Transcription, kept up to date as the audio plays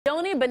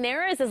Adoni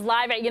Benares is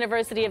live at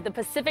University of the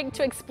Pacific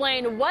to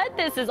explain what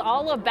this is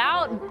all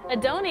about.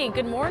 Adoni,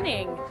 good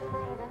morning.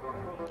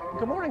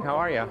 Good morning, how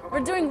are you? We're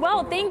doing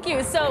well, thank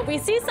you. So we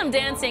see some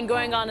dancing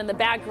going on in the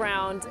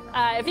background.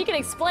 If you could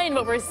explain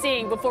what we're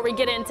seeing before we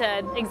get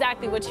into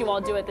exactly what you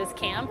all do at this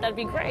camp, that'd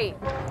be great.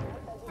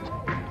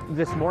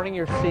 This morning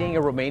you're seeing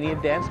a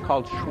Romanian dance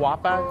called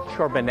Șoapa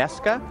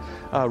Ciorbenescă,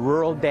 a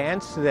rural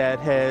dance that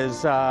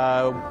has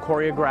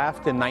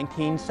choreographed in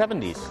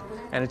 1970s.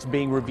 And it's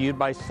being reviewed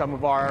by some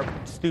of our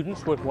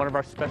students with one of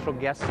our special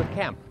guests at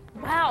camp.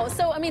 Wow,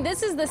 so I mean,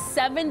 this is the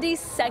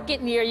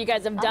 72nd year you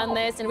guys have done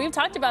this, and we've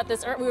talked about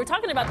this, we were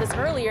talking about this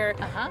earlier.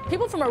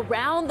 People from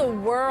around the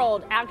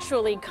world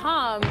actually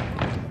come.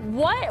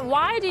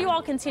 Why do you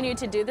all continue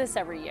to do this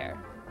every year?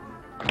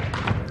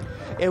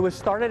 It was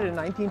started in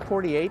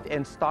 1948,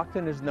 and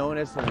Stockton is known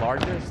as the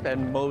largest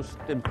and most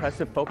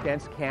impressive folk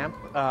dance camp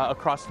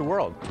across the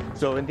world.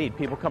 So indeed,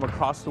 people come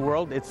across the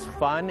world. It's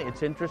fun,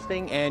 it's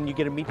interesting, and you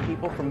get to meet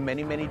people from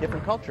many, many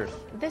different cultures.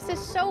 This is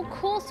so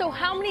cool. So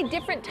how many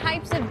different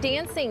types of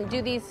dancing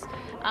do these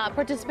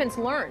participants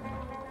learn?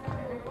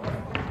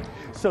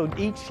 So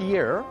each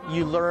year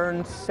you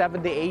learn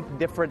 7 to 8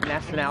 different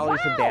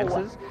nationalities of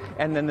dances,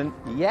 and then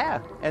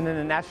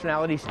the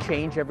nationalities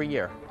change every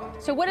year.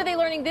 So what are they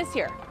learning this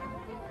year?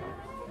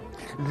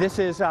 This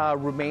is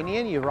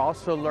Romanian. You're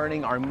also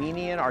learning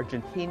Armenian,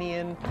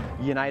 Argentinian,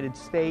 United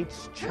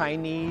States,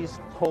 Chinese,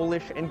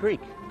 Polish, and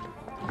Greek.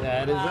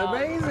 That is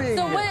amazing.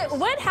 So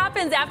what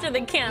happens after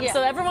the camp? Yeah.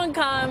 So everyone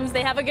comes,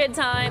 they have a good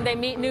time, they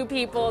meet new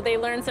people, they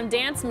learn some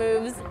dance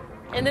moves,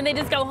 and then they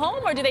just go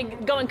home, or do they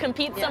go and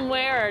compete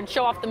somewhere or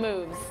show off the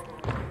moves?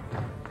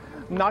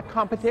 Not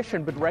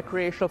competition, but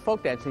recreational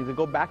folk dancing. They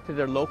go back to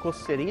their local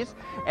cities,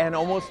 and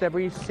almost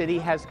every city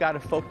has got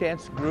a folk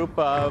dance group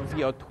of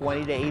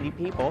 20 to 80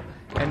 people,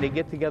 and they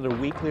get together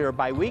weekly or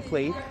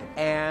bi-weekly,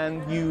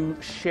 and you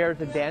share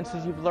the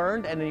dances you've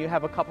learned, and then you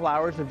have a couple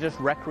hours of just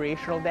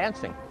recreational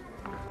dancing.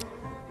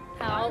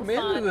 How I'm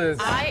fun. into this.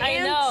 I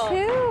am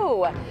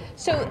know. too.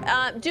 So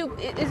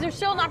is there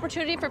still an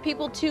opportunity for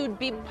people to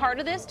be part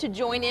of this, to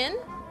join in?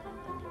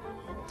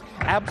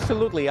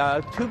 Absolutely.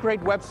 2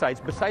 great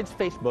websites. Besides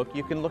Facebook,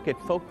 you can look at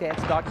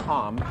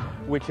folkdance.com,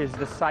 which is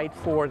the site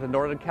for the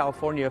Northern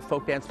California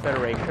Folk Dance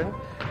Federation.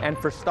 And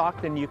for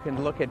Stockton, you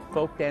can look at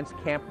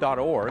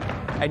folkdancecamp.org,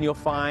 and you'll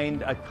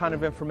find a ton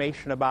of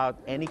information about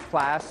any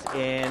class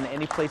in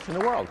any place in the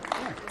world.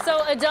 So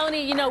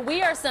Adoni,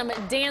 we are some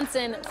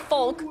dancing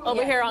folk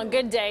over here on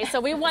Good Day,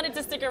 so we wanted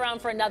to stick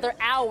around for another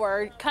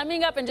hour.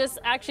 Coming up in just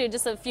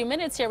a few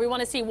minutes here, we want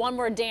to see one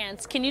more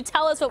dance. Can you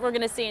tell us what we're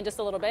going to see in just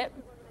a little bit?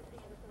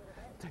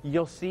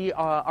 You'll see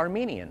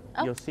Armenian.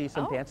 You'll see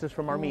some dances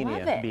from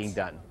Armenia being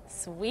done.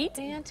 Sweet.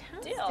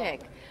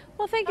 Fantastic.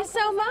 Well, thank you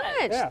so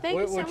much. Yeah, Thank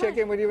you so we'll much. check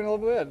in with you in a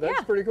little bit.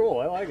 That's pretty cool.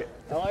 I like it.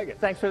 I like it.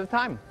 Thanks for the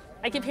time.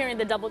 I keep hearing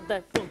the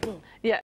boom, boom. Yeah.